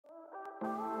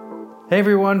Hey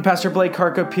everyone, Pastor Blake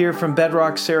Harkup here from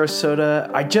Bedrock,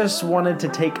 Sarasota. I just wanted to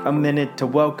take a minute to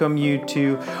welcome you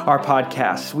to our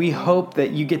podcast. We hope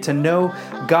that you get to know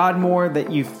God more,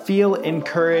 that you feel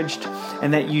encouraged,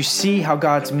 and that you see how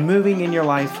God's moving in your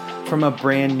life from a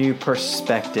brand new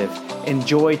perspective.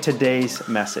 Enjoy today's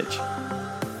message.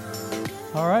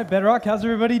 All right, Bedrock, how's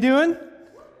everybody doing?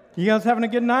 You guys having a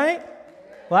good night?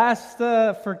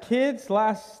 For kids,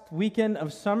 last weekend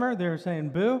of summer, they were saying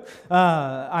boo.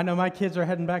 I know my kids are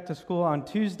heading back to school on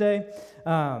Tuesday.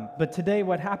 But today,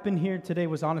 what happened here today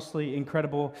was honestly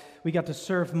incredible. We got to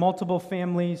serve multiple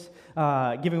families,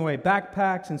 giving away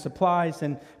backpacks and supplies.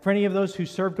 And for any of those who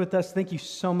served with us, thank you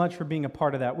so much for being a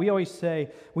part of that. We always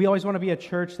say, we always want to be a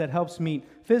church that helps meet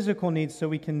physical needs so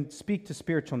we can speak to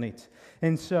spiritual needs.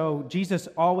 And so Jesus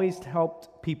always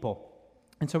helped people.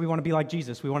 And so we want to be like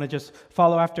Jesus. We want to just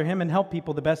follow after him and help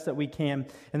people the best that we can.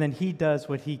 And then he does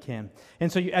what he can.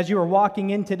 And so as you were walking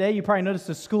in today, you probably noticed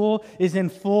the school is in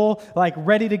full,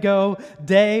 ready to go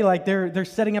day. They're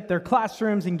setting up their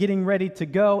classrooms and getting ready to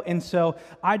go. And so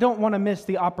I don't want to miss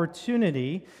the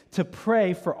opportunity to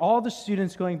pray for all the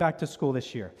students going back to school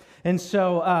this year. And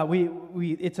so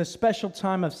it's a special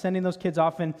time of sending those kids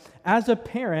off. And as a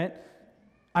parent,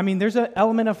 there's an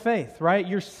element of faith, right?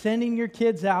 You're sending your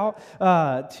kids out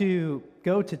to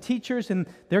go to teachers, and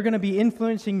they're going to be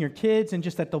influencing your kids, and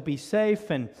just that they'll be safe,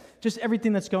 and just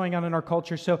everything that's going on in our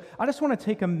culture. So I just want to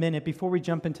take a minute before we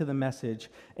jump into the message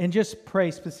and just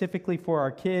pray specifically for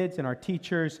our kids and our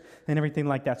teachers and everything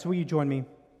like that. So will you join me?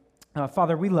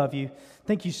 Father, we love you.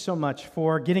 Thank you so much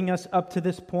for getting us up to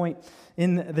this point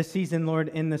in the season, Lord,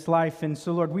 in this life. And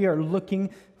so, Lord, we are looking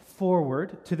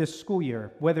forward to this school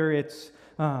year, whether it's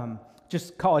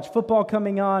just college football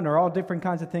coming on or all different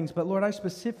kinds of things. But Lord, I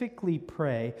specifically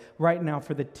pray right now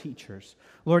for the teachers.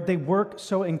 Lord, they work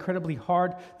so incredibly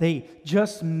hard. They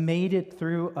just made it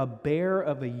through a bear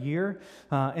of a year.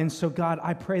 And so God,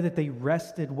 I pray that they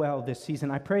rested well this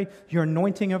season. I pray your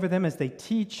anointing over them as they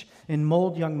teach and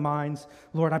mold young minds.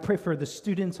 Lord, I pray for the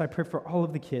students. I pray for all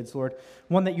of the kids, Lord.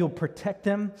 One, that you'll protect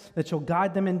them, that you'll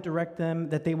guide them and direct them,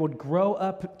 that they would grow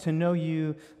up to know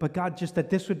you. But God, just that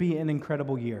this would be an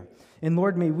incredible year. And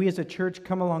Lord, may we as a church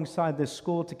come alongside this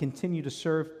school to continue to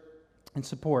serve and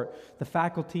support the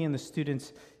faculty and the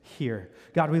students here.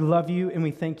 God, we love you and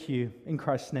we thank you in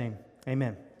Christ's name.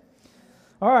 Amen.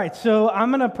 All right, so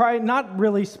I'm going to probably not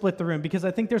really split the room because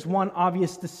I think there's one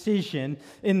obvious decision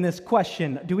in this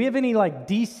question. Do we have any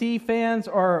DC fans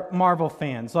or Marvel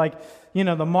fans?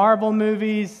 The Marvel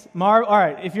movies. All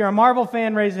right, if you're a Marvel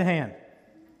fan, raise your hand.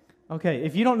 Okay,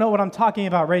 if you don't know what I'm talking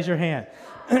about, raise your hand.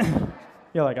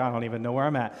 You're like, I don't even know where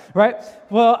I'm at, right?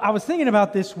 Well, I was thinking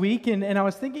about this week, and I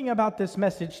was thinking about this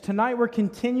message. Tonight, we're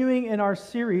continuing in our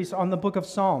series on the book of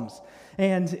Psalms.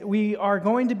 And we are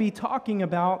going to be talking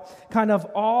about kind of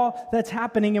all that's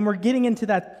happening, and we're getting into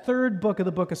that third book of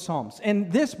the book of Psalms.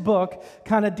 And this book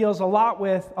kind of deals a lot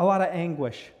with a lot of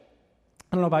anguish.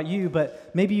 I don't know about you,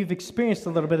 but maybe you've experienced a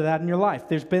little bit of that in your life.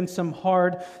 There's been some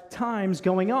hard times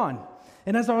going on.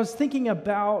 And as I was thinking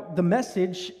about the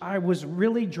message, I was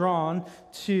really drawn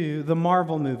to the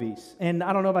Marvel movies. And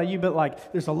I don't know about you,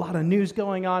 but there's a lot of news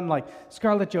going on.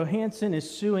 Scarlett Johansson is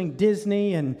suing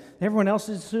Disney, and everyone else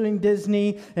is suing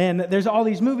Disney. And there's all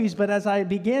these movies. But as I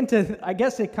began to, I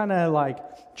guess it kind of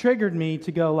triggered me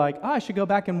to go I should go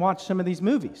back and watch some of these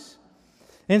movies.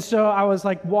 And so I was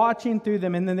watching through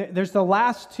them. And then there's the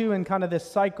last two in kind of this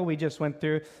cycle we just went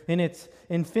through. And it's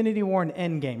Infinity War and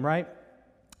Endgame, right?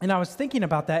 And I was thinking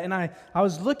about that, and I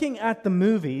was looking at the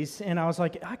movies, and I was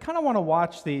like, I kind of want to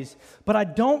watch these, but I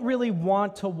don't really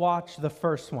want to watch the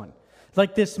first one.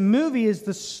 This movie is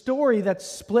the story that's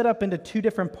split up into two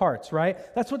different parts, right?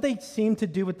 That's what they seem to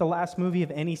do with the last movie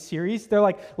of any series. They're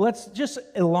like, let's just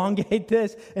elongate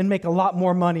this and make a lot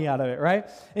more money out of it, right?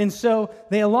 And so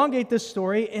they elongate this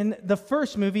story. In the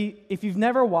first movie, if you've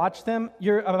never watched them,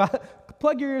 you're about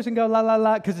plug your ears and go la la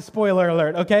la, because it's spoiler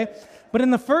alert, okay? But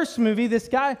in the first movie, this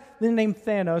guy named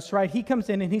Thanos, right, he comes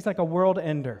in and he's like a world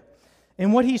ender.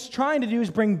 And what he's trying to do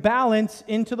is bring balance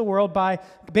into the world by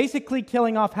basically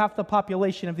killing off half the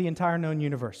population of the entire known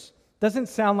universe. Doesn't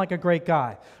sound like a great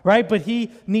guy, right? But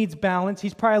he needs balance.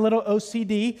 He's probably a little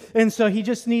OCD, and so he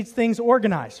just needs things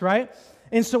organized, right?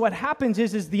 And so what happens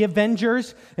is the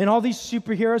Avengers and all these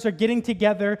superheroes are getting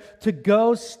together to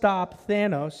go stop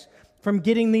Thanos from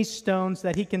getting these stones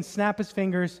that he can snap his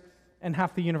fingers and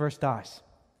half the universe dies.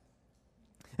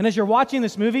 And as you're watching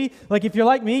this movie, if you're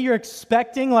like me, you're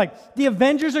expecting, the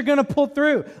Avengers are going to pull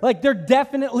through. They're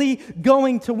definitely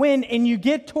going to win. And you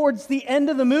get towards the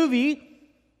end of the movie,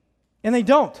 and they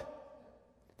don't.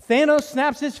 Thanos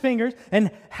snaps his fingers, and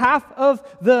half of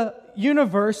the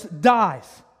universe dies.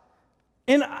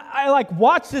 And I like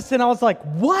watched this and I was like,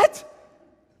 what?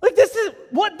 Like this is,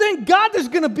 what, thank God there's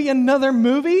going to be another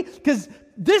movie because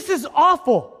this is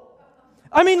awful.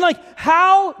 I mean, like,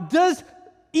 how does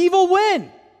evil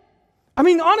win? I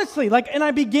mean, honestly, like, and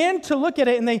I began to look at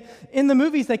it, and in the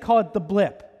movies, they call it the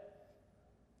blip.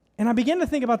 And I began to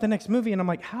think about the next movie, and I'm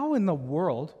like, how in the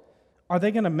world are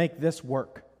they going to make this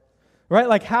work? Right?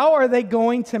 Like, how are they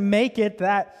going to make it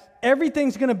that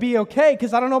everything's going to be okay?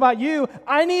 Because I don't know about you,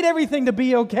 I need everything to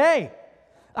be okay.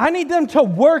 I need them to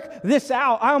work this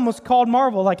out. I almost called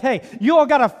Marvel, like, hey, you all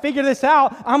got to figure this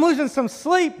out. I'm losing some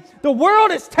sleep. The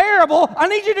world is terrible. I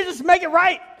need you to just make it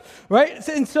right. Right?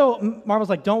 And so Marvel's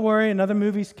like, don't worry, another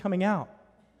movie's coming out.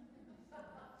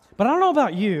 But I don't know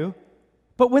about you,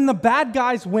 but when the bad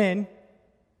guys win,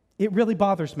 it really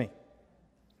bothers me.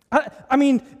 I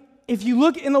mean, if you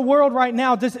look in the world right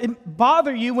now, does it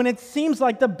bother you when it seems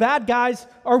like the bad guys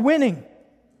are winning?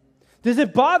 Does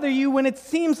it bother you when it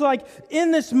seems like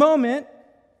in this moment,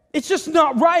 it's just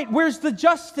not right? Where's the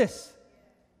justice?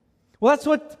 Well, that's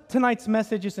what tonight's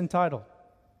message is entitled.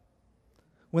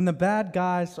 When the bad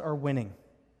guys are winning.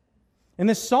 And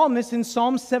the psalmist in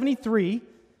Psalm 73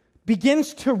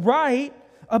 begins to write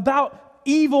about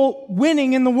evil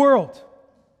winning in the world.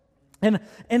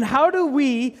 And how do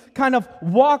we kind of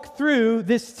walk through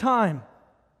this time?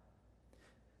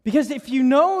 Because if you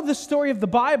know the story of the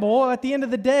Bible, at the end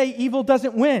of the day, evil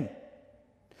doesn't win.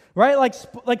 Right?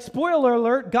 Like spoiler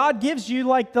alert, God gives you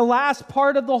like the last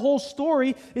part of the whole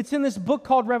story. It's in this book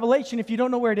called Revelation. If you don't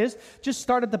know where it is, just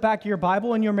start at the back of your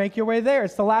Bible and you'll make your way there.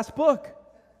 It's the last book.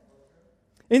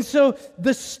 And so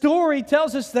the story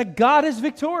tells us that God is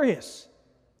victorious.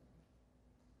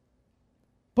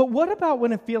 But what about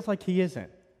when it feels like He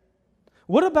isn't?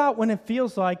 What about when it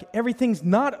feels like everything's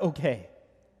not okay?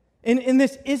 And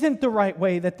this isn't the right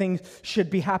way that things should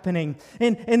be happening,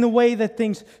 and the way that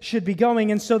things should be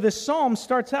going. And so this psalm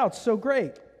starts out so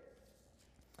great.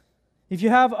 If you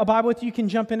have a Bible with you, you can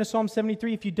jump into Psalm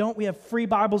 73. If you don't, we have free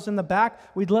Bibles in the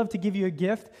back. We'd love to give you a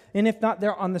gift. And if not,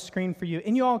 they're on the screen for you.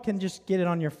 And you all can just get it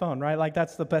on your phone, right? Like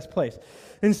that's the best place.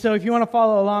 And so if you want to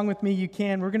follow along with me, you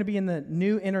can. We're going to be in the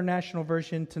New International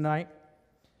Version tonight.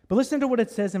 But listen to what it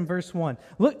says in verse 1.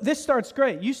 Look, this starts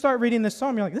great. You start reading this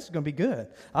psalm, you're like, this is going to be good.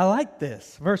 I like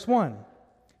this. Verse 1.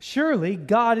 Surely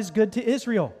God is good to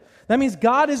Israel. That means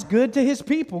God is good to His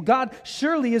people. God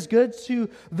surely is good to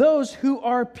those who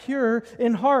are pure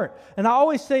in heart. And I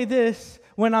always say this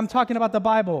when I'm talking about the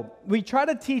Bible. We try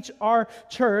to teach our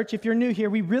church, if you're new here,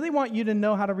 we really want you to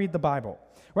know how to read the Bible.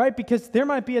 Right? Because there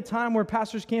might be a time where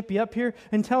pastors can't be up here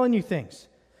and telling you things.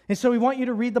 And so we want you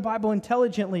to read the Bible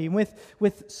intelligently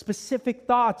with specific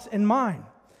thoughts in mind.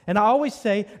 And I always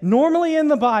say, normally in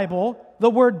the Bible, the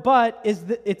word but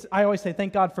I always say,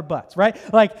 thank God for buts, right?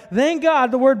 Like, thank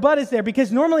God the word but is there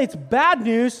because normally it's bad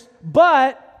news,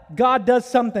 but God does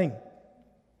something.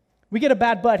 We get a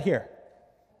bad but here,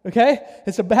 okay?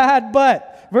 It's a bad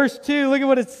but. Verse 2, look at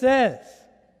what it says.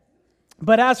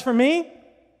 But as for me,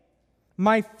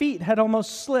 my feet had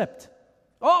almost slipped.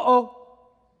 Uh-oh.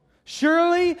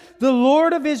 Surely the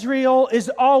Lord of Israel is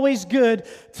always good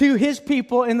to His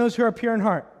people and those who are pure in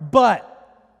heart. But,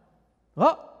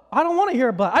 I don't want to hear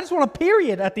a but. I just want a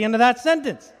period at the end of that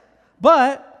sentence.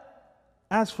 But,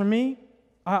 as for me,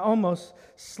 I almost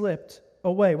slipped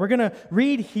away. We're going to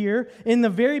read here in the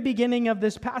very beginning of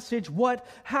this passage what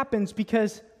happens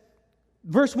because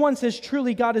verse 1 says,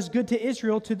 truly God is good to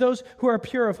Israel, to those who are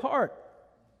pure of heart.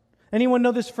 Anyone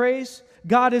know this phrase?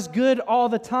 God is good all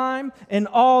the time, and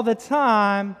all the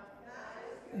time,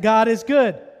 God is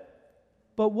good.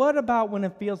 But what about when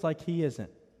it feels like He isn't?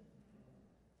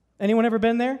 Anyone ever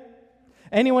been there?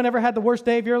 Anyone ever had the worst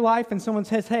day of your life and someone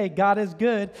says, hey, God is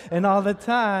good and all the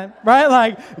time, right?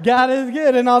 Like, God is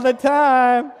good and all the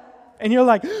time. And you're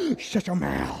like, shut your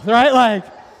mouth, right? Like,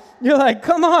 you're like,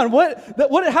 come on,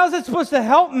 how's it supposed to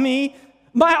help me?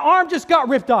 My arm just got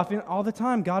ripped off. And all the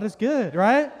time, God is good,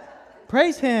 right?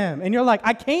 Praise Him. And you're like,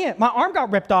 I can't. My arm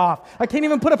got ripped off. I can't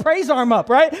even put a praise arm up,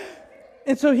 right?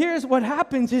 And so here's what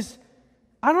happens is,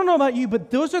 I don't know about you, but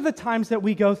those are the times that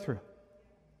we go through.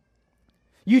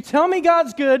 You tell me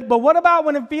God's good, but what about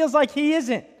when it feels like He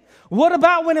isn't? What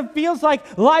about when it feels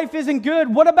like life isn't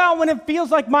good? What about when it feels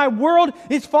like my world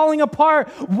is falling apart?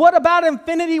 What about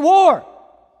Infinity War?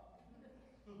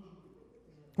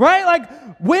 Right?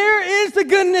 Like, where is the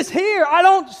goodness here? I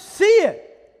don't see it.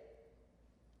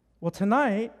 Well,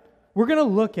 tonight, we're going to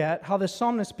look at how the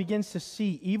psalmist begins to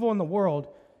see evil in the world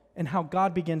and how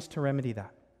God begins to remedy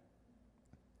that.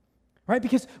 right?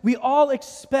 Because we all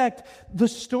expect the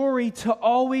story to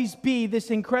always be this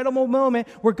incredible moment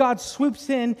where God swoops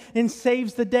in and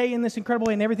saves the day in this incredible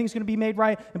way, and everything's going to be made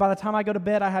right, and by the time I go to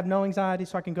bed, I have no anxiety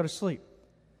so I can go to sleep.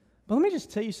 But let me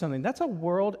just tell you something. That's a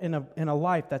world in a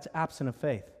life that's absent of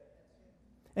faith.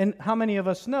 And how many of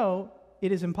us know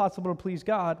it is impossible to please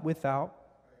God without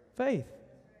faith?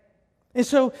 And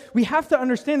so we have to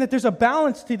understand that there's a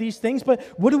balance to these things, but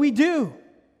what do we do?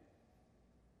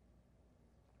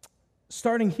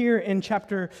 Starting here in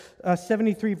chapter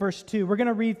 73, verse 2, we're going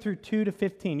to read through 2 to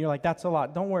 15. You're like, that's a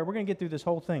lot. Don't worry, we're going to get through this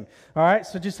whole thing. All right,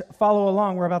 so just follow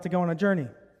along. We're about to go on a journey.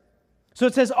 So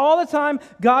it says, all the time,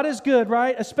 God is good,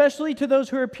 right? Especially to those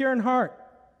who are pure in heart.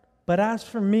 But as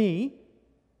for me,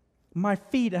 my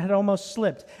feet had almost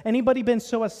slipped. Anybody been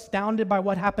so astounded by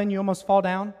what happened you almost fall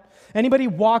down? Anybody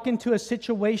walk into a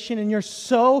situation and you're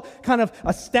so kind of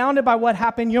astounded by what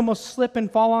happened, you almost slip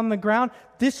and fall on the ground?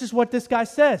 This is what this guy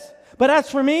says. But as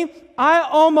for me, I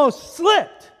almost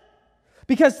slipped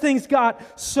because things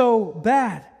got so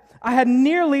bad. I had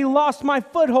nearly lost my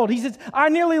foothold. He says, I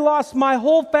nearly lost my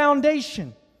whole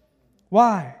foundation.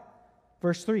 Why?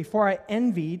 Verse 3, for I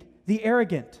envied the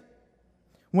arrogant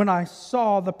when I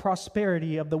saw the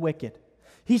prosperity of the wicked.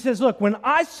 He says, look, when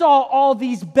I saw all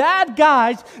these bad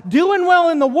guys doing well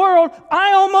in the world,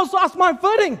 I almost lost my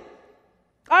footing.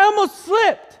 I almost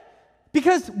slipped.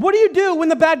 Because what do you do when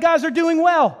the bad guys are doing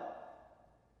well?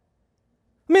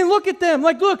 I mean, look at them.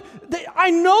 Like, look, I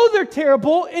know they're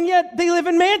terrible, and yet they live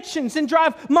in mansions and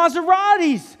drive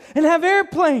Maseratis and have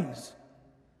airplanes.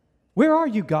 Where are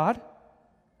you, God?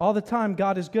 All the time,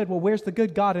 God is good. Well, where's the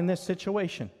good God in this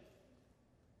situation?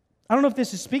 I don't know if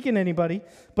this is speaking to anybody,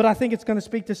 but I think it's going to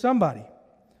speak to somebody.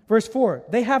 Verse 4,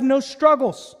 they have no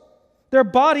struggles. Their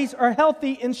bodies are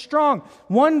healthy and strong.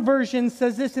 One version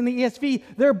says this in the ESV,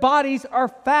 their bodies are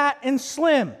fat and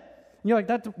slim. And you're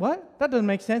like, what? That doesn't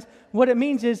make sense. What it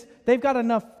means is they've got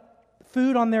enough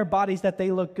food on their bodies that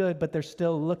they look good, but they're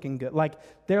still looking good. Like,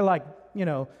 they're like,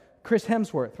 Chris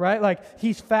Hemsworth, right? Like,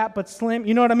 he's fat but slim.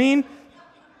 You know what I mean?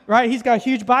 Right? He's got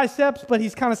huge biceps, but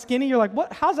he's kind of skinny. You're like,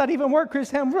 what? How's that even work,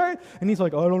 Chris Hemsworth? And he's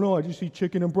like, I don't know. I just eat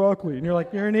chicken and broccoli. And you're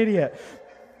like, you're an idiot.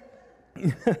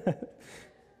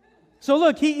 So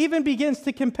look, he even begins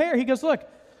to compare. He goes, look,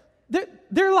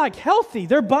 they're like healthy.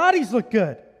 Their bodies look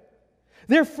good.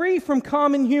 They're free from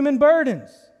common human burdens.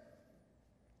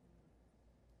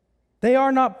 They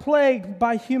are not plagued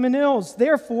by human ills.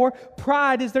 Therefore,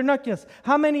 pride is their nucleus.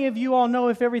 How many of you all know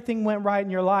if everything went right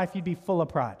in your life, you'd be full of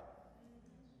pride?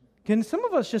 Can some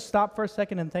of us just stop for a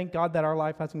second and thank God that our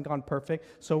life hasn't gone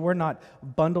perfect, so we're not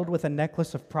bundled with a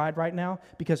necklace of pride right now?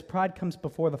 Because pride comes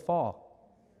before the fall.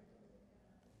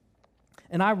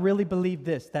 And I really believe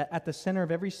this, that at the center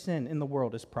of every sin in the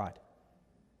world is pride.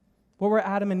 What were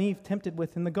Adam and Eve tempted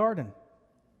with in the garden?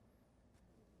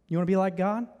 You want to be like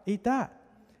God? Eat that.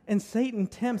 And Satan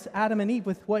tempts Adam and Eve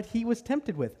with what he was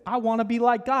tempted with. I want to be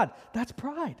like God. That's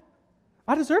pride.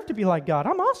 I deserve to be like God.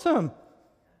 I'm awesome.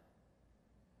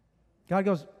 God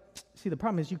goes, see, the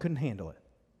problem is you couldn't handle it.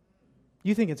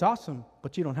 You think it's awesome,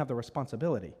 but you don't have the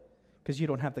responsibility because you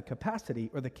don't have the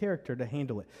capacity or the character to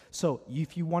handle it. So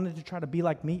if you wanted to try to be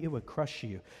like me, it would crush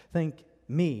you. Thank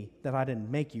me that I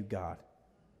didn't make you God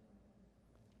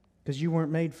because you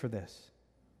weren't made for this.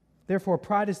 Therefore,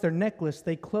 pride is their necklace.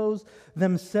 They clothe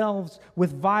themselves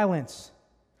with violence.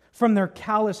 From their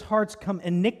callous hearts come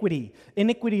iniquity.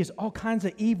 Iniquity is all kinds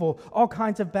of evil, all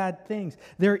kinds of bad things.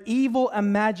 Their evil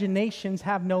imaginations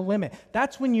have no limit.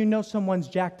 That's when you know someone's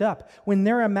jacked up, when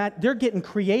they're getting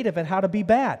creative at how to be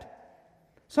bad.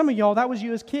 Some of y'all, that was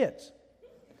you as kids,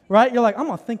 right? You're like, I'm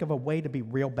going to think of a way to be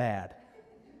real bad,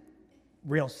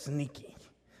 real sneaky,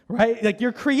 right? Like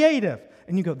you're creative.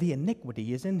 And you go, the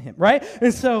iniquity is in him, right?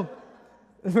 And so,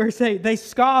 verse 8, they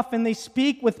scoff and they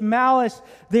speak with malice.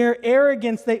 With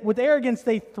arrogance,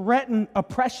 they threaten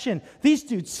oppression. These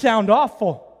dudes sound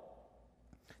awful.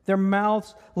 Their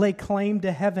mouths lay claim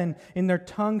to heaven, and their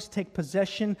tongues take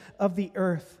possession of the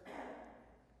earth.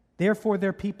 Therefore,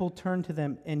 their people turn to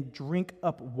them and drink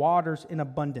up waters in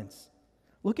abundance.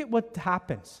 Look at what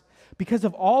happens. Because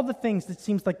of all the things that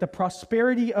seems like the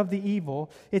prosperity of the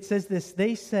evil, it says this,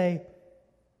 they say,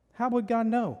 how would God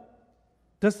know?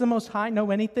 Does the Most High know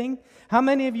anything? How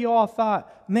many of you all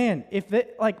thought, man, if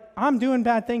I'm doing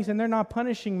bad things and they're not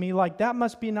punishing me, like that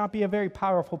must not be a very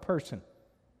powerful person.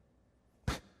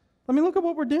 I mean, look at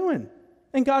what we're doing.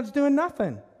 And God's doing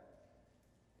nothing.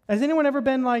 Has anyone ever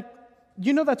been like,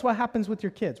 that's what happens with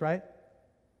your kids, right?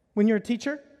 When you're a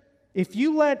teacher, if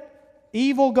you let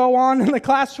evil go on in the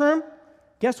classroom,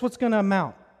 guess what's going to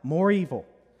amount? More evil,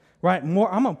 right? I'm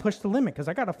going to push the limit because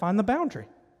I got to find the boundary.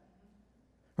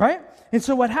 Right? And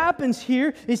so what happens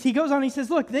here is he goes on, he says,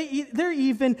 look, they're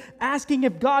even asking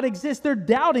if God exists. They're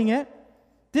doubting it.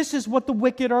 This is what the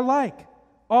wicked are like,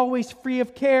 always free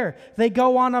of care. They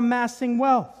go on amassing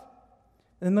wealth.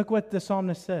 And look what the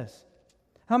psalmist says.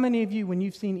 How many of you, when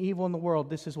you've seen evil in the world,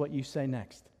 this is what you say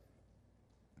next?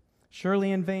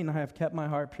 Surely in vain I have kept my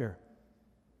heart pure.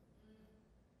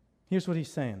 Here's what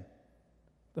he's saying.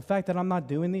 The fact that I'm not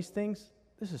doing these things,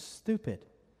 this is stupid.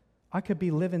 I could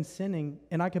be living sinning,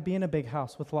 and I could be in a big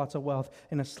house with lots of wealth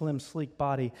and a slim, sleek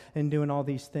body and doing all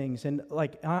these things. And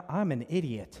I'm an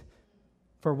idiot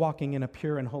for walking in a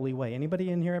pure and holy way.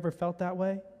 Anybody in here ever felt that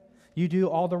way? You do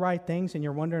all the right things and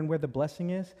you're wondering where the blessing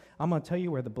is? I'm going to tell you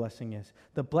where the blessing is.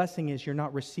 The blessing is you're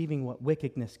not receiving what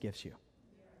wickedness gives you.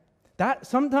 That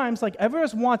sometimes,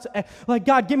 everyone wants,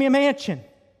 God, give me a mansion.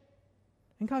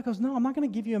 And God goes, no, I'm not going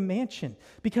to give you a mansion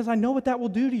because I know what that will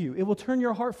do to you. It will turn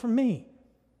your heart from me.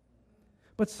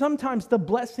 But sometimes the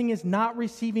blessing is not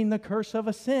receiving the curse of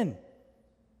a sin.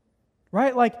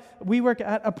 Right? We work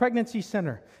at a pregnancy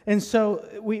center. And so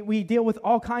we deal with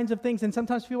all kinds of things. And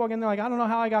sometimes people walk in there I don't know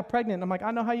how I got pregnant. And I'm like,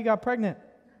 I know how you got pregnant.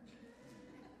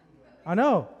 I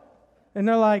know. And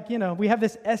they're like, we have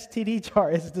this STD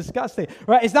chart. It's disgusting.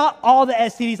 Right? It's not all the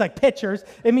STDs like pictures.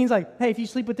 It means hey, if you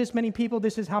sleep with this many people,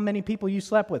 this is how many people you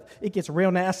slept with. It gets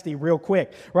real nasty real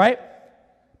quick. Right?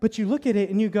 But you look at it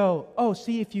and you go, oh,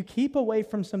 see, if you keep away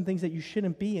from some things that you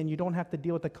shouldn't be in, you don't have to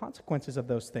deal with the consequences of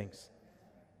those things.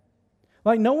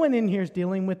 No one in here is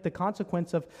dealing with the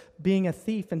consequence of being a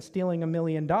thief and stealing $1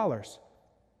 million.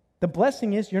 The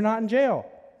blessing is you're not in jail.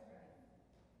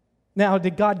 Now,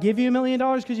 did God give you $1 million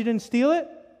because you didn't steal it?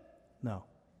 No.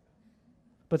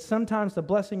 But sometimes the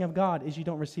blessing of God is you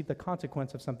don't receive the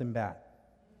consequence of something bad.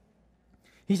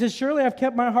 He says, surely I've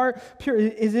kept my heart pure.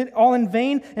 Is it all in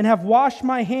vain? And have washed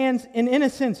my hands in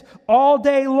innocence. All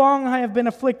day long I have been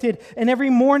afflicted, and every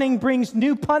morning brings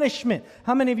new punishment.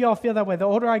 How many of y'all feel that way? The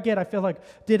older I get, I feel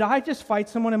did I just fight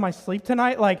someone in my sleep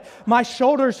tonight? My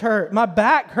shoulders hurt. My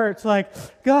back hurts.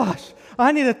 Gosh,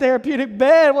 I need a therapeutic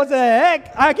bed. What the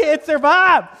heck? I can't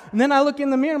survive. And then I look in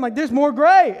the mirror, and I'm there's more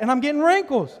gray, and I'm getting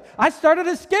wrinkles. I started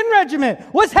a skin regimen.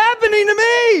 What's happening to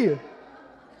me?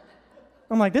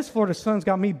 I'm this Florida sun's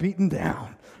got me beaten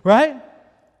down, right?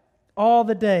 All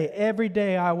the day, every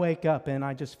day I wake up and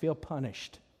I just feel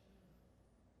punished.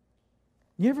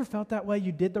 You ever felt that way?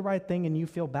 You did the right thing and you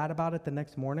feel bad about it the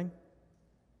next morning?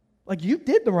 You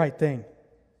did the right thing.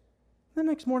 The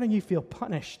next morning you feel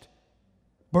punished,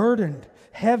 burdened,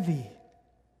 heavy.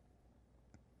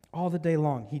 All the day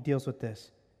long he deals with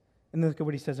this. And look at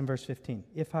what he says in verse 15.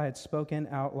 If I had spoken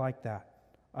out like that,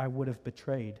 I would have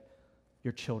betrayed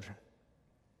your children.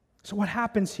 So what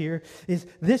happens here is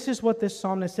this is what this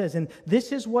psalmist says, and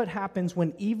this is what happens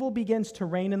when evil begins to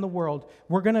reign in the world.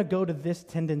 We're going to go to this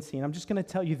tendency, and I'm just going to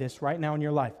tell you this right now in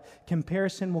your life.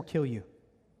 Comparison will kill you.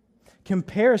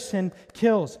 Comparison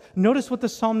kills. Notice what the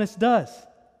psalmist does.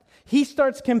 He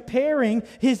starts comparing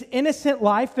his innocent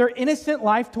life, their innocent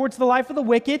life, towards the life of the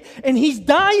wicked, and he's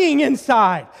dying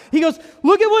inside. He goes,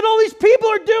 look at what all these people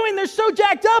are doing. They're so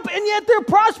jacked up, and yet they're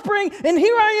prospering, and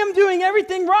here I am doing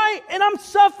everything right, and I'm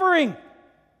suffering.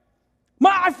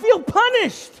 I feel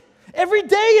punished. Every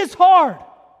day is hard.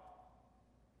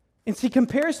 And see,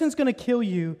 comparison's going to kill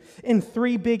you in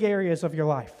 3 big areas of your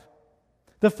life.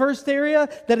 The first area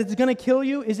that it's going to kill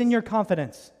you is in your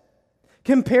confidence.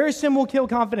 Comparison will kill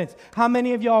confidence. How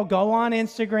many of y'all go on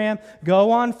Instagram, go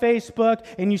on Facebook,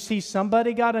 and you see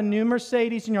somebody got a new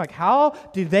Mercedes, and you're like, how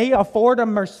do they afford a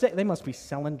Mercedes? They must be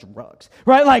selling drugs,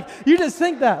 right? You just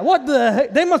think that. What the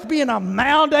heck? They must be in a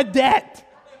mound of debt.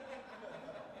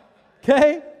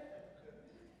 Okay?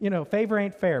 Favor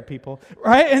ain't fair, people,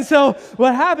 right? And so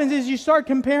what happens is you start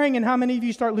comparing, and how many of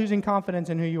you start losing confidence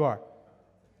in who you are?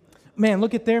 Man,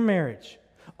 look at their marriage.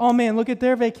 Oh, man, look at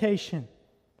their vacation.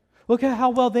 Look at how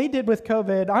well they did with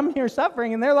COVID. I'm here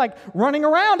suffering, and they're running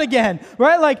around again,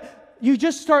 right? You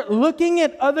just start looking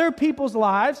at other people's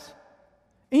lives,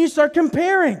 and you start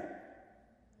comparing.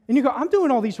 And you go, I'm doing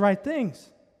all these right things.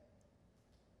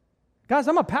 Guys,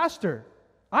 I'm a pastor.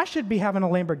 I should be having a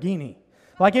Lamborghini.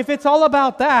 If it's all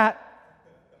about that,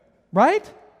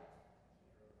 right?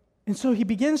 And so he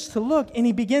begins to look, and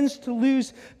he begins to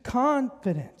lose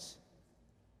confidence.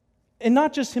 And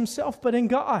not just himself, but in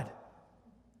God.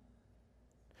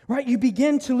 Right? You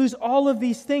begin to lose all of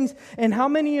these things. And how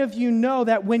many of you know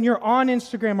that when you're on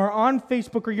Instagram or on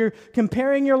Facebook or you're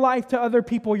comparing your life to other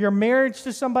people, your marriage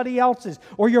to somebody else's,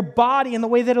 or your body and the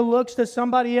way that it looks to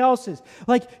somebody else's,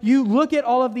 you look at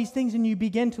all of these things and you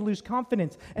begin to lose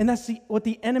confidence. And that's what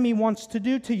the enemy wants to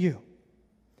do to you.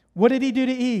 What did he do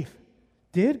to Eve?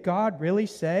 Did God really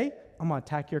say, I'm going to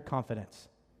attack your confidence?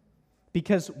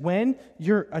 Because when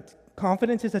your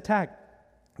confidence is attacked,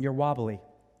 you're wobbly.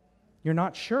 You're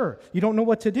not sure. You don't know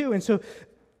what to do. And so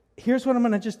here's what I'm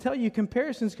going to just tell you.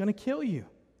 Comparison is going to kill you.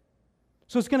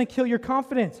 So it's going to kill your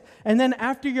confidence. And then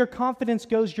after your confidence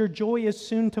goes, your joy is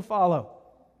soon to follow.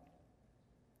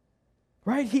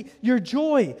 Right? Your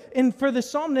joy, and for the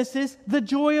psalmist, is the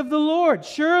joy of the Lord.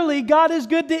 Surely God is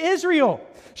good to Israel.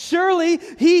 Surely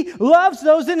He loves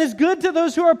those and is good to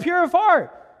those who are pure of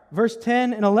heart. Verse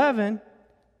 10 and 11,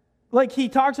 like he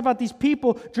talks about these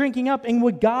people drinking up, and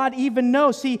would God even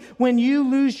know? See, when you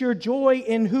lose your joy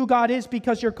in who God is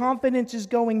because your confidence is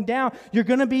going down, you're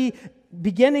going to be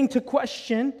beginning to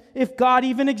question if God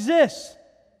even exists.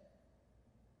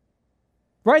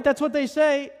 Right? That's what they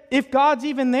say. If God's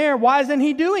even there, why isn't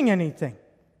He doing anything?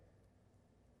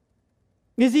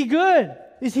 Is He good?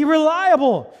 Is He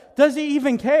reliable? Does He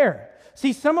even care?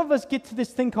 See, some of us get to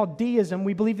this thing called deism.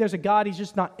 We believe there's a God, He's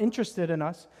just not interested in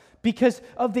us because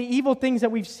of the evil things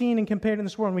that we've seen and compared in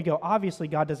this world. And we go, obviously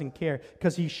God doesn't care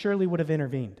because He surely would have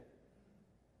intervened.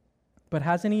 But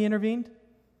hasn't He intervened?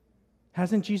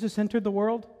 Hasn't Jesus entered the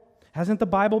world? Hasn't the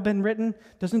Bible been written?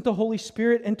 Doesn't the Holy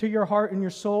Spirit enter your heart and your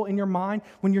soul and your mind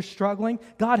when you're struggling?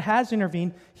 God has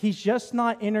intervened. He's just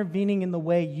not intervening in the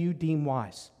way you deem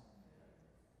wise.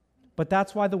 But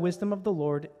that's why the wisdom of the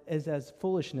Lord is as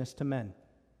foolishness to men.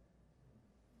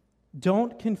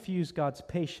 Don't confuse God's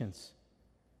patience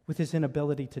with His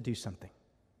inability to do something.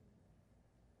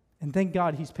 And thank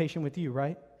God He's patient with you,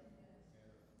 right?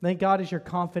 Thank God as your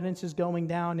confidence is going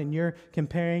down and you're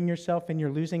comparing yourself and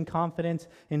you're losing confidence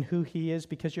in who He is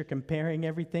because you're comparing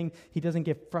everything, He doesn't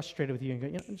get frustrated with you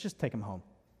and go, just take him home.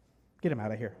 Get him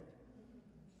out of here.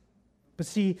 But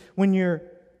see, when you're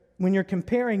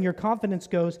comparing, your confidence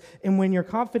goes, and when your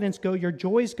confidence goes, your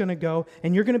joy is going to go,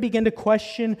 and you're going to begin to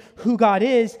question who God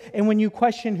is, and when you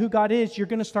question who God is, you're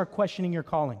going to start questioning your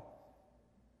calling.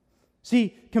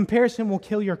 See, comparison will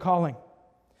kill your calling.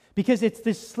 Because it's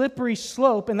this slippery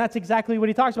slope, and that's exactly what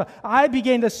he talks about. I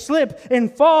began to slip and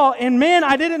fall, and man,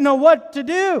 I didn't know what to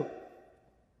do.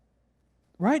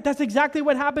 Right? That's exactly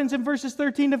what happens in verses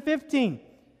 13 to 15.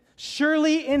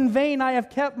 Surely in vain I have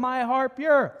kept my heart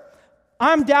pure.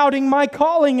 I'm doubting my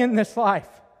calling in this life.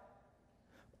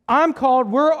 I'm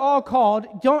called, we're all called.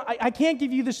 I can't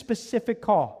give you the specific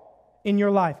call in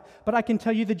your life, but I can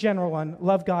tell you the general one: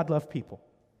 love God, love people.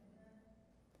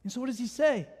 And so what does he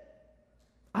say?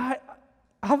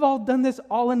 I've all done this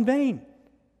all in vain.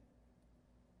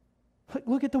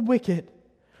 Look at the wicked.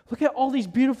 Look at all these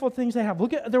beautiful things they have.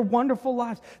 Look at their wonderful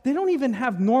lives. They don't even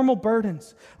have normal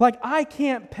burdens. Like, I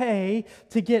can't pay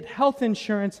to get health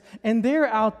insurance, and they're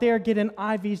out there getting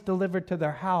IVs delivered to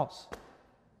their house.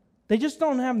 They just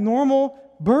don't have normal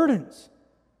burdens.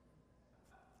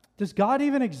 Does God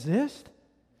even exist?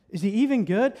 Is He even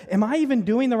good? Am I even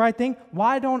doing the right thing?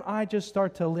 Why don't I just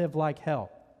start to live like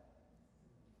hell?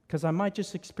 Because I might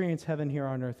just experience heaven here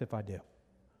on earth if I do.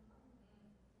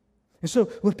 And so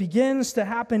what begins to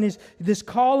happen is this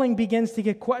calling begins to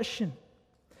get questioned.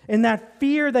 And that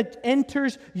fear that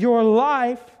enters your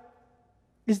life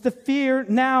is the fear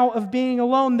now of being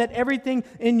alone, that everything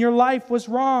in your life was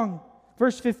wrong.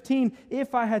 Verse 15,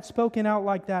 if I had spoken out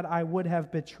like that, I would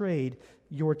have betrayed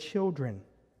your children.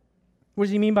 What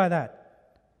does he mean by that?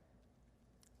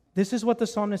 This is what the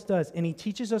psalmist does, and he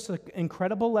teaches us an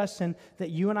incredible lesson that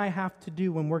you and I have to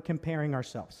do when we're comparing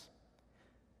ourselves.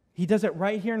 He does it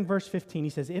right here in verse 15. He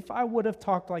says, if I would have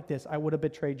talked like this, I would have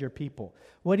betrayed your people.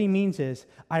 What he means is,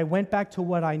 I went back to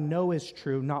what I know is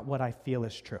true, not what I feel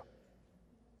is true.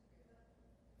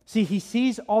 See, he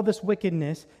sees all this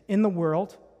wickedness in the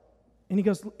world, and he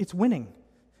goes, it's winning.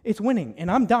 It's winning,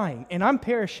 and I'm dying, and I'm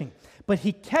perishing. But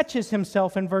he catches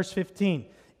himself in verse 15.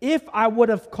 If I would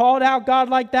have called out God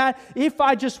like that, if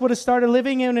I just would have started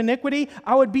living in iniquity,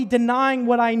 I would be denying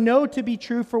what I know to be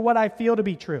true for what I feel to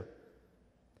be true.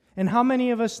 And how many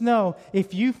of us know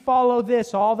if you follow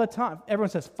this all the time, everyone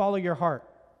says, follow your heart.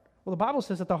 Well, the Bible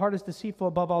says that the heart is deceitful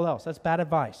above all else. That's bad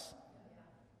advice.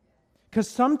 Because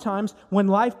sometimes when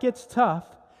life gets tough,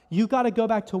 you got to go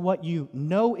back to what you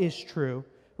know is true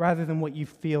rather than what you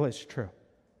feel is true.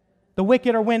 The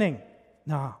wicked are winning.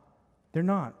 No, they're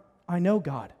not. I know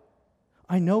God.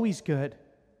 I know He's good.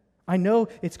 I know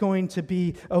it's going to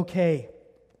be okay.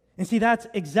 And see, that's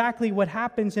exactly what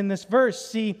happens in this verse.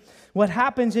 See, what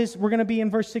happens is, we're going to be in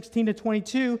verse 16 to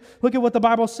 22. Look at what the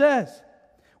Bible says.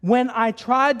 When I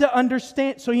tried to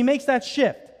understand, so he makes that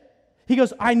shift. He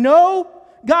goes, I know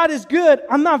God is good.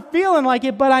 I'm not feeling like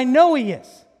it, but I know He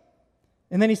is.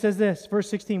 And then he says this, verse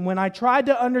 16, when I tried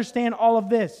to understand all of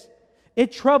this,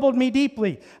 it troubled me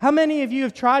deeply. How many of you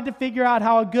have tried to figure out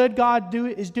how a good God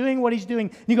is doing what He's doing?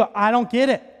 And you go, I don't get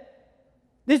it.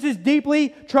 This is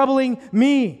deeply troubling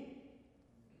me.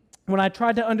 When I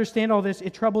tried to understand all this,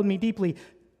 it troubled me deeply.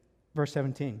 Verse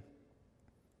 17.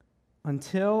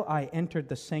 Until I entered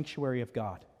the sanctuary of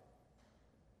God.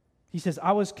 He says,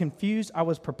 I was confused, I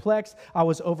was perplexed, I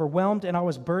was overwhelmed, and I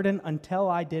was burdened until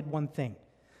I did one thing.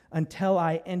 Until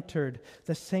I entered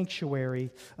the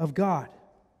sanctuary of God.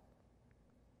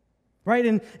 Right?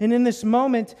 And in this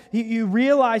moment, you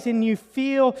realize and you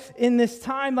feel in this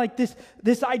time like this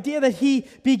idea that he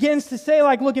begins to say,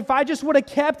 like, look, if I just would have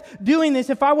kept doing this,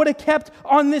 if I would have kept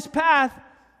on this path,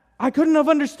 I couldn't have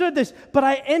understood this. But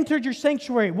I entered your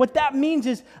sanctuary. What that means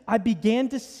is I began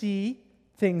to see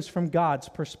things from God's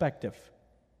perspective.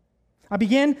 I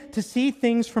began to see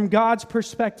things from God's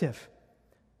perspective.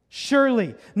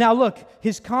 Surely. Now look,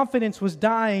 his confidence was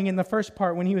dying in the first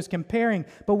part when he was comparing,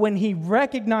 but when he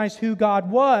recognized who God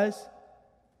was,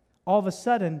 all of a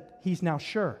sudden, he's now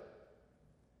sure.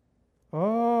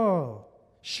 Oh,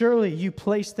 surely you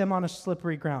placed them on a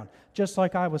slippery ground, just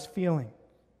like I was feeling.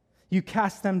 You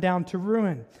cast them down to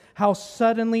ruin. How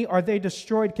suddenly are they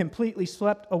destroyed, completely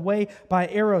swept away by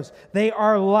arrows. They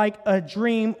are like a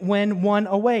dream when one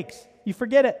awakes. You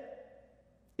forget it.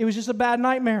 It was just a bad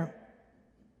nightmare.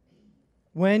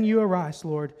 When you arise,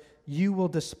 Lord, you will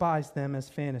despise them as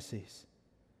fantasies.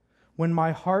 When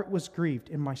my heart was grieved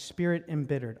and my spirit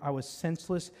embittered, I was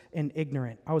senseless and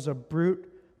ignorant. I was a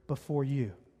brute before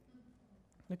you.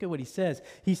 Look at what he says.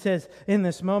 He says, in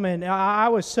this moment, I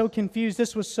was so confused.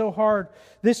 This was so hard.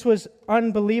 This was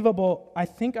unbelievable. I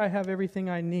think I have everything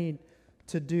I need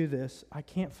to do this. I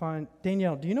can't find...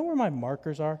 Danielle, do you know where my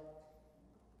markers are?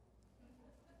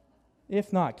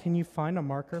 If not, can you find a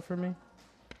marker for me?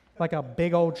 Like a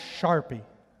big old Sharpie.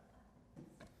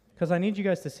 Because I need you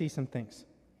guys to see some things.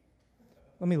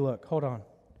 Let me look. Hold on.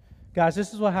 Guys,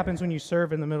 this is what happens when you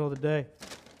serve in the middle of the day.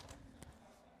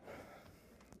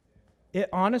 It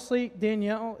honestly,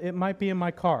 Danielle, it might be in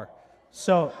my car.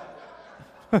 So,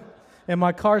 and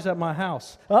my car's at my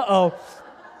house. Uh-oh.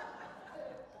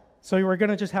 So we're going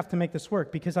to just have to make this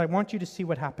work because I want you to see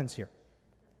what happens here.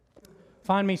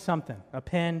 Find me something. A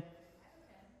pen.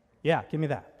 Yeah, give me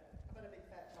that.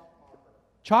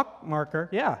 Chalk marker,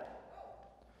 yeah.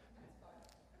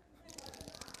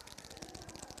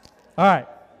 All right.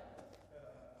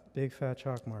 Big fat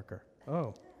chalk marker.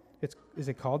 Oh, is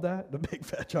it called that? The big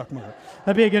fat chalk marker.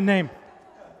 That'd be a good name.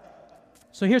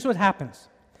 So here's what happens.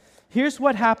 Here's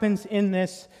what happens in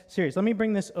this series. Let me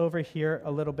bring this over here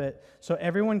a little bit so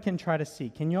everyone can try to see.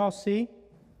 Can you all see?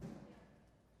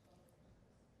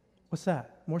 What's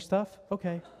that? More stuff?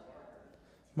 Okay.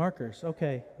 Markers,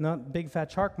 okay. Not big fat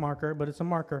chalk marker, but it's a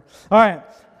marker. All right.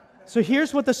 So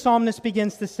here's what the psalmist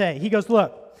begins to say. He goes,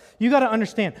 look, you got to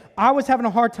understand. I was having a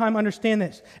hard time understanding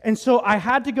this. And so I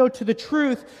had to go to the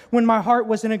truth when my heart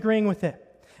wasn't agreeing with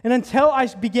it. And until I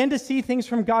began to see things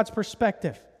from God's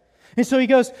perspective. And so he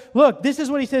goes, look, this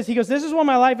is what he says. He goes, this is what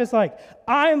my life is like.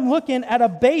 I'm looking at a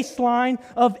baseline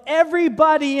of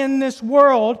everybody in this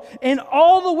world, and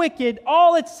all the wicked,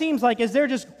 all it seems like is they're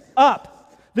just up.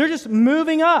 They're just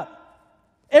moving up.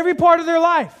 Every part of their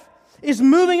life is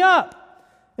moving up.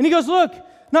 And he goes, look,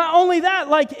 not only that,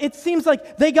 like it seems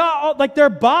like they got all, like their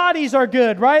bodies are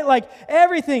good, right? Like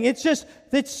everything. It's just,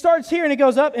 it starts here and it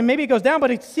goes up and maybe it goes down,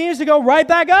 but it seems to go right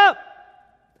back up.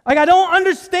 Like I don't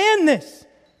understand this.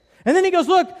 And then he goes,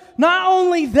 look, not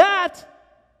only that,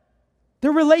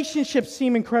 their relationships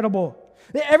seem incredible.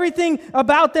 Everything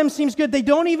about them seems good. They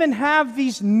don't even have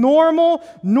these normal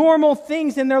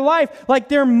things in their life. Like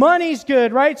their money's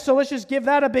good, right? So let's just give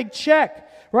that a big check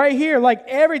right here. Like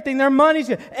everything, their money's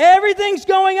good. Everything's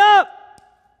going up.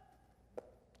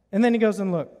 And then he goes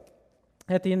and look.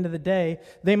 At the end of the day,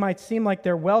 they might seem like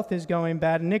their wealth is going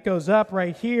bad, and it goes up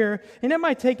right here, and it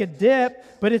might take a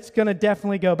dip, but it's going to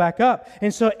definitely go back up.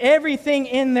 And so everything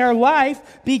in their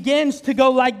life begins to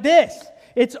go like this.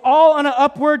 It's all on an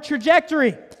upward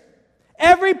trajectory.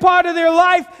 Every part of their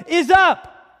life is up.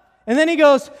 And then he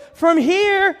goes, from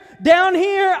here, down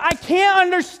here, I can't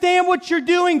understand what you're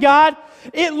doing, God.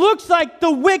 It looks like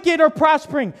the wicked are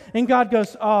prospering. And God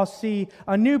goes, oh, see,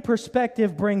 a new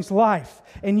perspective brings life.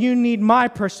 And you need my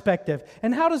perspective.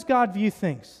 And how does God view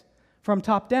things? From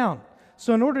top down.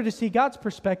 So in order to see God's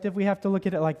perspective, we have to look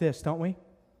at it like this, don't we?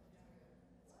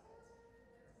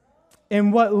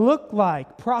 And what looked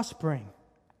like prospering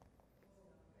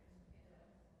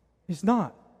is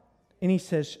not. And he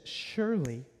says,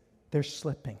 surely they're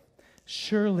slipping.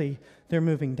 Surely they're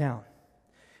moving down.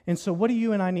 And so what do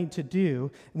you and I need to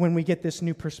do when we get this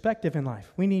new perspective in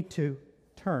life? We need to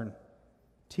turn.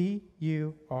 Turn.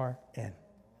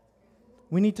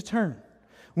 We need to turn.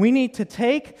 We need to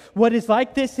take what is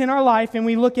like this in our life and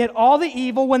we look at all the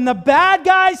evil when the bad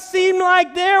guys seem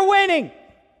like they're winning.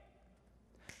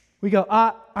 We go,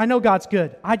 I know God's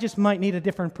good. I just might need a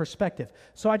different perspective.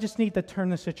 So I just need to turn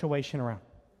the situation around.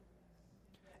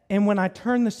 And when I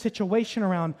turn the situation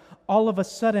around, all of a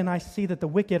sudden I see that the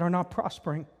wicked are not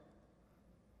prospering.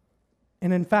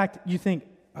 And in fact, you think,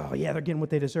 oh yeah, they're getting what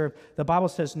they deserve. The Bible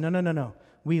says, no.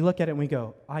 We look at it and we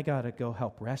go, I got to go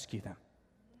help rescue them.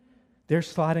 They're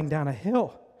sliding down a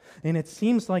hill. And it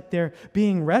seems like they're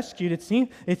being rescued.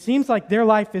 It seems like their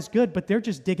life is good, but they're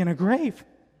just digging a grave.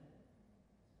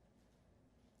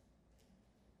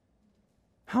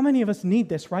 How many of us need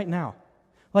this right now?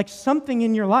 Like something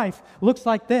in your life looks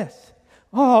like this.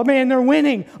 Oh man, they're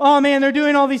winning. Oh man, they're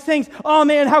doing all these things. Oh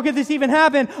man, how could this even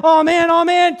happen? Oh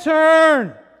man,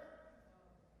 turn.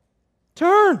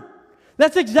 Turn.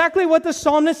 That's exactly what the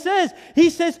psalmist says. He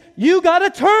says, you got to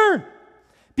turn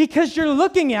because you're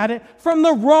looking at it from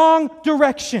the wrong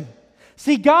direction.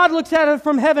 See, God looks at it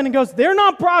from heaven and goes, they're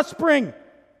not prospering.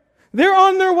 They're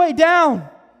on their way down.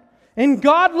 And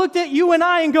God looked at you and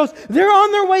I and goes, they're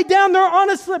on their way down. They're on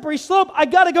a slippery slope. I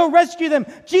got to go rescue them.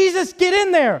 Jesus, get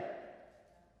in there.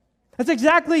 That's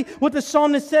exactly what the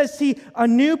psalmist says. See, a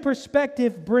new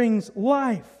perspective brings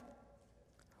life.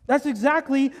 That's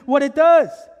exactly what it does.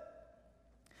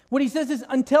 What he says is,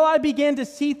 until I began to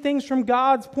see things from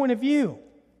God's point of view,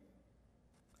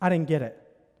 I didn't get it.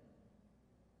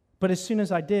 But as soon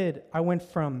as I did, I went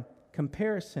from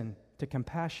comparison to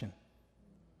compassion.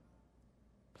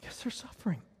 Because they're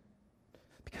suffering.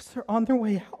 Because they're on their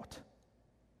way out.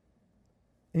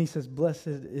 And he says, blessed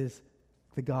is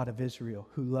the God of Israel,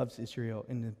 who loves Israel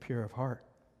and is pure of heart.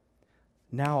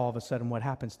 Now all of a sudden, what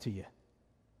happens to you?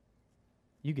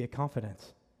 You get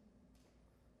confidence.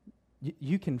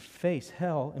 You can face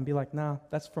hell and be like, nah,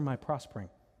 that's for my prospering.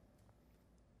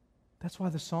 That's why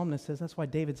the psalmist says, that's why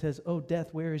David says, oh,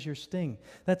 death, where is your sting?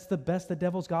 That's the best the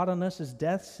devil's got on us is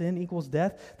death. Sin equals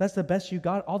death. That's the best you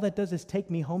got. All that does is take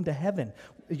me home to heaven.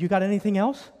 You got anything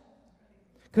else?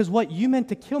 Because what you meant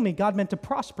to kill me, God meant to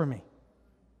prosper me.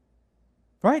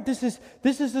 Right? This is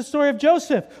the story of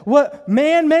Joseph. What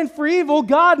man meant for evil,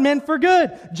 God meant for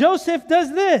good. Joseph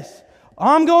does this.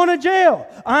 I'm going to jail.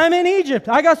 I'm in Egypt.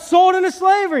 I got sold into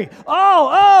slavery.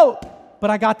 But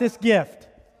I got this gift.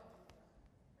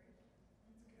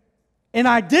 And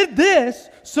I did this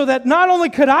so that not only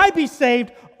could I be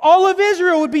saved, all of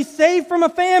Israel would be saved from a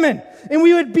famine. And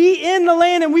we would be in the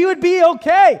land and we would be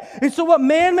okay. And so what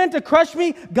man meant to crush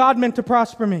me, God meant to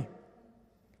prosper me.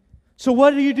 So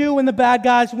what do you do when the bad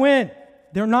guys win?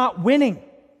 They're not winning.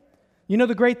 You know,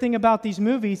 the great thing about these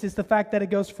movies is the fact that it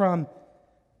goes from,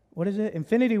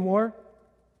 Infinity War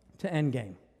to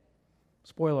Endgame.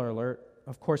 Spoiler alert,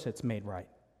 of course it's made right.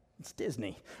 It's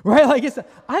Disney, right?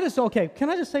 Can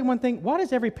I just say one thing? Why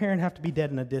does every parent have to be dead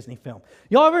in a Disney film?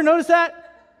 Y'all ever notice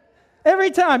that?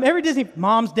 Every time, every Disney,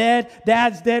 mom's dead,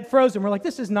 dad's dead, frozen. We're like,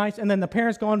 this is nice. And then the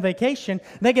parents go on vacation,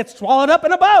 and they get swallowed up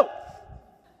in a boat.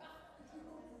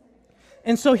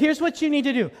 And so here's what you need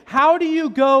to do. How do you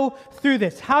go through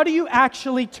this? How do you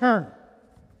actually turn?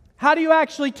 How do you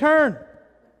actually turn?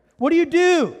 What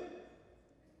do?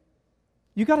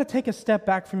 You got to take a step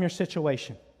back from your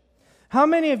situation. How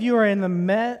many of you are in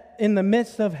the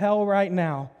midst of hell right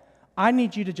now? I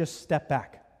need you to just step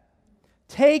back.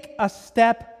 Take a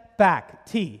step back.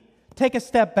 Take a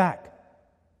step back.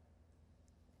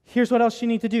 Here's what else you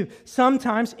need to do.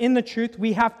 Sometimes in the truth,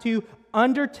 we have to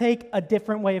undertake a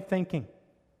different way of thinking.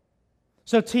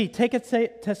 So take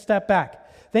a step back.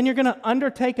 Then you're going to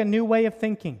undertake a new way of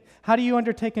thinking. How do you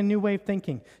undertake a new way of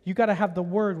thinking? You got to have the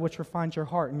word which refines your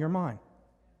heart and your mind.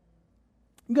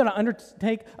 You're going to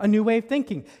undertake a new way of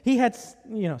thinking. He had,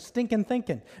 stinking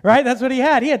thinking, right? That's what he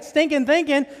had. He had stinking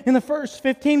thinking in the first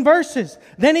 15 verses.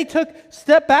 Then he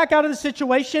stepped back out of the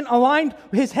situation, aligned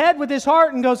his head with his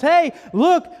heart, and goes, hey,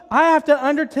 look, I have to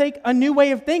undertake a new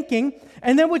way of thinking.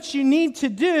 And then what you need to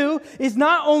do is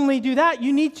not only do that,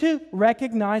 you need to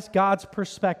recognize God's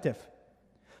perspective.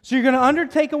 So you're going to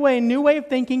undertake a new way of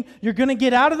thinking. You're going to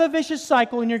get out of the vicious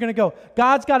cycle, and you're going to go,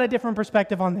 God's got a different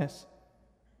perspective on this.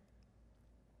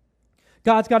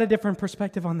 God's got a different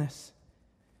perspective on this.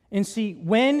 And see,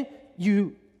 when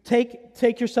you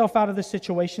take yourself out of the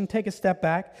situation, take a step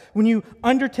back, when you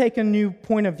undertake a new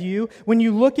point of view, when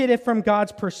you look at it from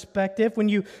God's perspective, when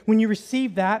you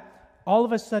receive that, all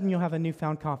of a sudden you'll have a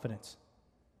newfound confidence.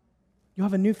 You'll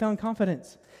have a newfound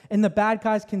confidence. And the bad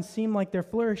guys can seem like they're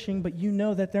flourishing, but you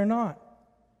know that they're not.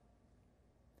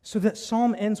 So that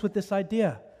psalm ends with this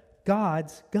idea.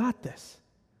 God's got this.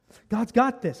 God's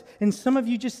got this. And some of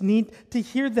you just need to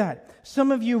hear that.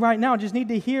 Some of you right now just need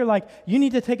to hear, like, you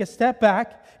need to take a step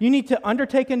back. You need to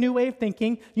undertake a new way of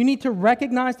thinking. You need to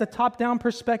recognize the top-down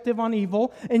perspective on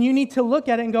evil. And you need to look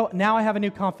at it and go, now I have a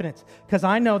new confidence. Because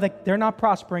I know that they're not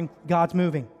prospering. God's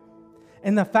moving.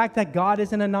 And the fact that God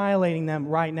isn't annihilating them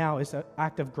right now is an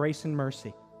act of grace and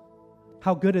mercy.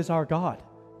 How good is our God?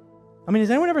 I mean,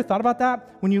 has anyone ever thought about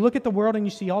that? When you look at the world and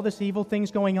you see all this evil things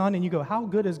going on and you go, how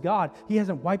good is God? He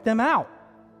hasn't wiped them out.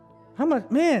 How much,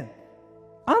 man,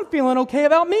 I'm feeling okay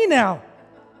about me now.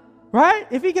 Right?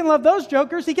 If he can love those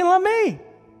jokers, he can love me.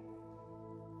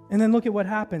 And then look at what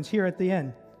happens here at the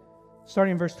end,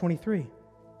 starting in verse 23.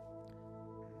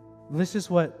 This is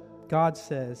what God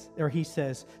says, or he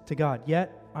says to God,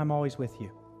 yet I'm always with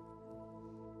you.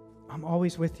 I'm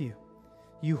always with you.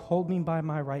 You hold me by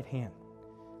my right hand.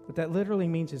 What that literally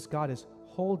means is God is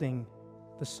holding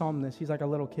the psalmist. He's like a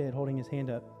little kid holding his hand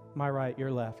up. My right,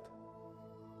 your left.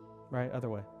 Right? Other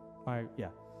way. Yeah.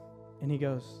 And he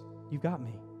goes, you've got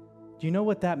me. Do you know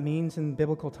what that means in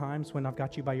biblical times when I've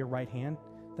got you by your right hand?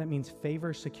 That means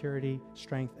favor, security,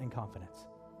 strength, and confidence.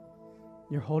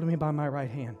 You're holding me by my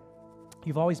right hand.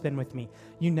 You've always been with me.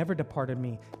 You never departed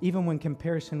me. Even when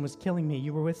comparison was killing me,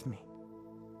 you were with me.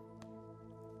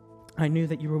 I knew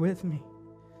that you were with me.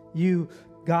 You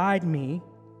guide me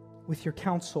with your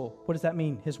counsel. What does that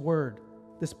mean? His word,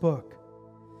 this book.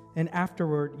 And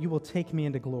afterward, you will take me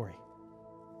into glory.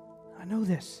 I know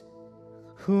this.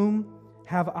 Whom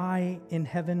have I in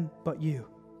heaven but you?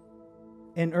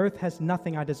 And earth has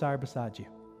nothing I desire besides you.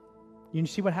 You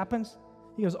see what happens?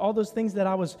 He goes, all those things that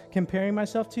I was comparing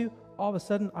myself to, all of a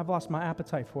sudden, I've lost my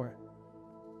appetite for it.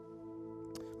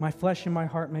 My flesh and my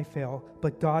heart may fail,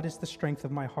 but God is the strength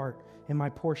of my heart and my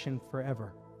portion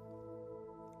forever.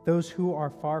 Those who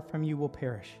are far from you will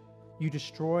perish. You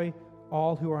destroy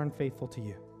all who are unfaithful to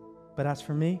you. But as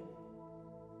for me,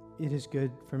 it is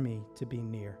good for me to be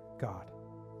near God.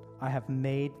 I have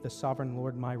made the sovereign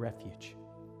Lord my refuge.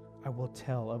 I will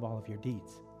tell of all of your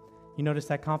deeds. You notice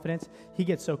that confidence? He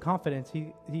gets so confident,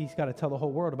 he's got to tell the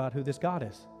whole world about who this God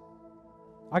is.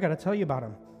 I got to tell you about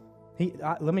him.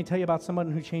 Let me tell you about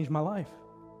someone who changed my life.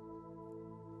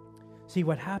 See,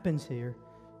 what happens here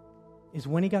is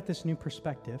when he got this new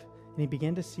perspective and he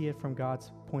began to see it from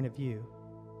God's point of view,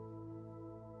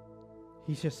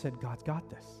 he just said, God's got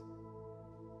this.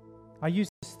 I use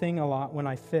this thing a lot when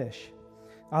I fish.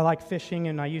 I like fishing,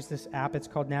 and I use this app. It's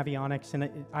called Navionics,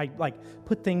 and I like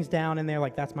put things down in there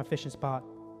like that's my fishing spot.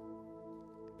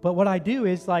 But what I do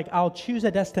is like I'll choose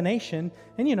a destination,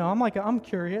 and I'm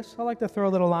curious. I like to throw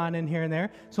a little line in here and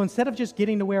there. So instead of just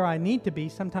getting to where I need to be,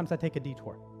 sometimes I take a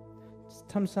detour.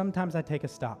 Sometimes I take a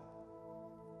stop.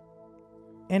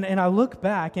 And I look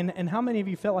back, and how many of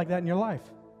you felt like that in your life?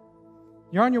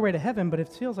 You're on your way to heaven, but it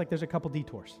feels like there's a couple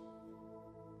detours.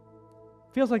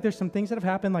 Feels like there's some things that have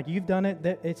happened, like you've done it,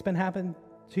 that it's been happened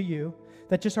to you,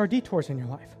 that just are detours in your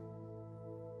life.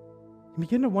 You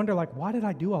begin to wonder, like, why did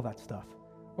I do all that stuff?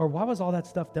 Or why was all that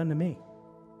stuff done to me?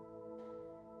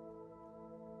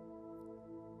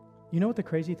 You know what the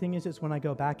crazy thing is when I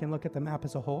go back and look at the map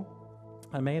as a whole,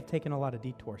 I may have taken a lot of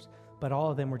detours, but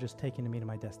all of them were just taking me to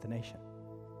my destination.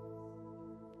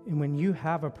 And when you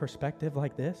have a perspective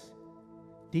like this,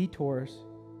 detours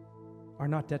are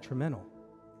not detrimental.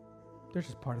 They're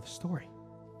just part of the story,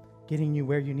 getting you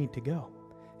where you need to go.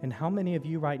 And how many of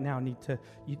you right now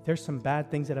there's some bad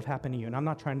things that have happened to you, and I'm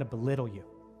not trying to belittle you,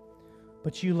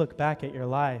 but you look back at your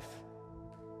life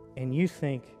and you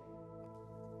think,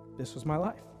 this was my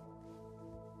life.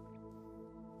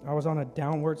 I was on a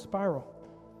downward spiral.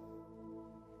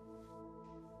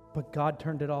 But God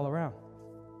turned it all around.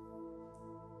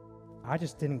 I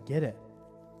just didn't get it.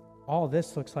 All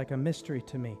this looks like a mystery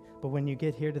to me, but when you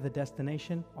get here to the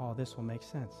destination, all this will make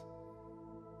sense.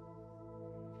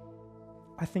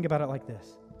 I think about it like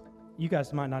this. You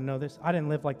guys might not know this. I didn't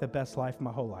live like the best life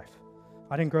my whole life.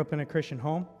 I didn't grow up in a Christian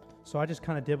home, so I just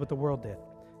kind of did what the world did.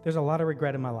 There's a lot of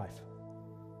regret in my life.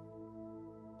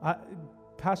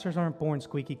 Pastors aren't born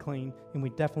squeaky clean, and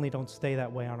we definitely don't stay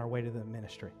that way on our way to the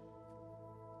ministry.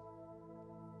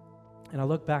 And I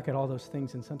look back at all those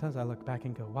things, and sometimes I look back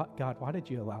and go, God, why did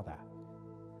you allow that?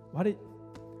 Why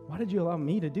did you allow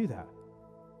me to do that?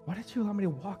 Why did you allow me to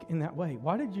walk in that way?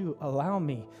 Why did you allow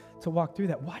me to walk through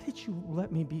that? Why did you let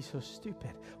me be so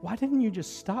stupid? Why didn't you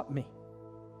just stop me?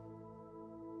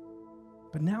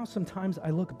 But now sometimes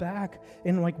I look back,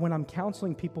 and like when I'm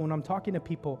counseling people, when I'm talking to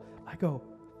people, I go,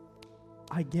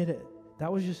 I get it. That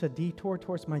was just a detour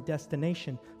towards my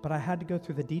destination, but I had to go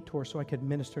through the detour so I could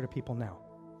minister to people now.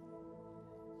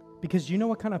 Because you know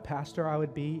what kind of pastor I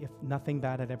would be if nothing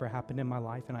bad had ever happened in my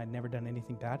life and I'd never done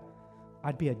anything bad?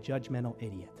 I'd be a judgmental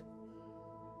idiot.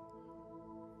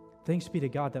 Thanks be to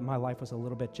God that my life was a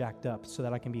little bit jacked up so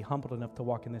that I can be humbled enough to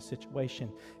walk in this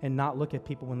situation and not look at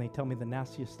people when they tell me the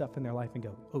nastiest stuff in their life and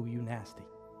go, oh, you nasty.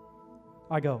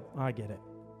 I go, I get it.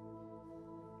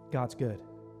 God's good.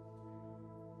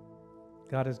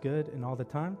 God is good and all the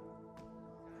time.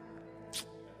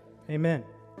 Amen.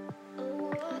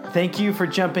 Thank you for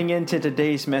jumping into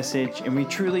today's message, and we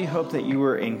truly hope that you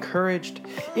were encouraged.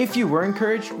 If you were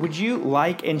encouraged, would you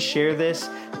like and share this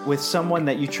with someone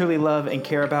that you truly love and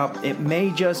care about? It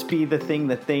may just be the thing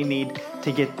that they need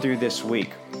to get through this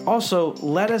week. Also,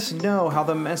 let us know how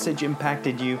the message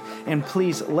impacted you, and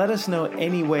please let us know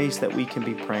any ways that we can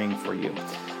be praying for you.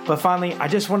 But finally, I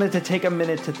just wanted to take a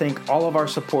minute to thank all of our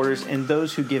supporters and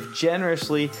those who give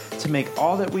generously to make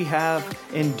all that we have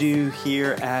and do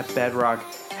here at Bedrock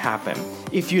happen.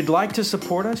 If you'd like to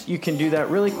support us, you can do that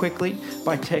really quickly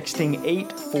by texting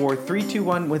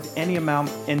 84321 with any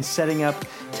amount and setting up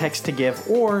text to give,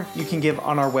 or you can give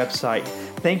on our website.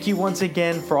 Thank you once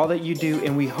again for all that you do,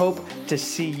 and we hope to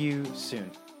see you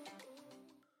soon.